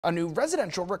A new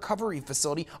residential recovery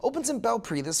facility opens in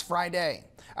Belpre this Friday.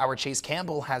 Our Chase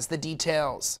Campbell has the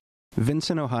details.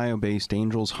 Vincent, Ohio-based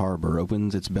Angels Harbor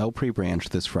opens its Belpre branch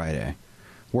this Friday.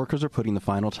 Workers are putting the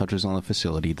final touches on the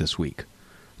facility this week.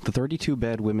 The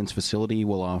 32-bed women's facility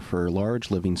will offer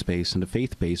large living space and a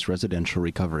faith-based residential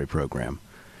recovery program.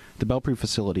 The Belpre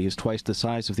facility is twice the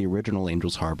size of the original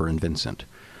Angels Harbor in Vincent.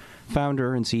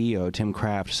 Founder and CEO Tim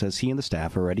Kraft says he and the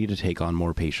staff are ready to take on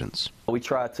more patients. We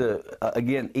try to,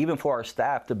 again, even for our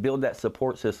staff, to build that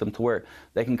support system to where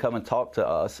they can come and talk to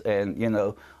us and,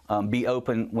 be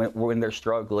open when they're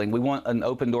struggling. We want an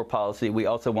open door policy. We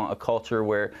also want a culture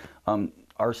where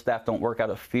our staff don't work out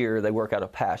of fear, they work out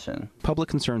of passion. Public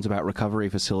concerns about recovery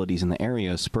facilities in the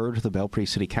area spurred the Belpre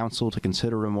City Council to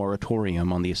consider a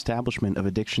moratorium on the establishment of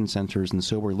addiction centers and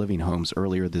sober living homes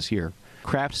earlier this year.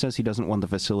 Kraft says he doesn't want the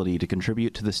facility to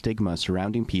contribute to the stigma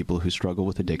surrounding people who struggle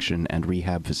with addiction and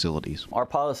rehab facilities. Our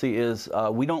policy is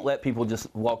we don't let people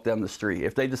just walk down the street.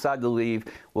 If they decide to leave,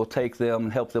 we'll take them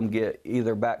and help them get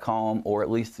either back home or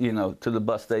at least, to the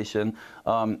bus station.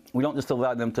 We don't just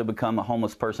allow them to become a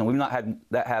homeless person. We've not had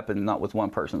that happen, not with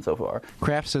one person so far.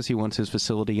 Kraft says he wants his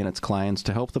facility and its clients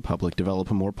to help the public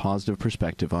develop a more positive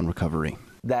perspective on recovery.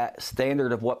 That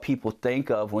standard of what people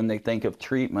think of when they think of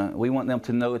treatment, we want them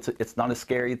to know it's not a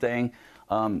scary thing.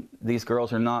 These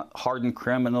girls are not hardened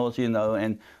criminals,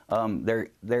 and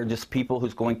they're just people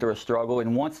who's going through a struggle.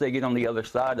 And once they get on the other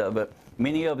side of it,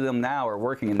 many of them now are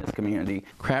working in this community.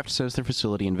 Kraft says their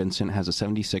facility in Vincent has a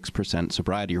 76%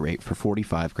 sobriety rate for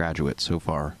 45 graduates so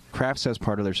far. Kraft says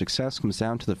part of their success comes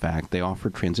down to the fact they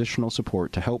offer transitional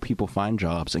support to help people find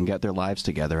jobs and get their lives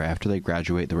together after they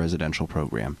graduate the residential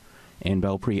program. In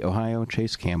Belpre, Ohio,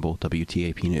 Chase Campbell,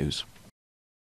 WTAP News.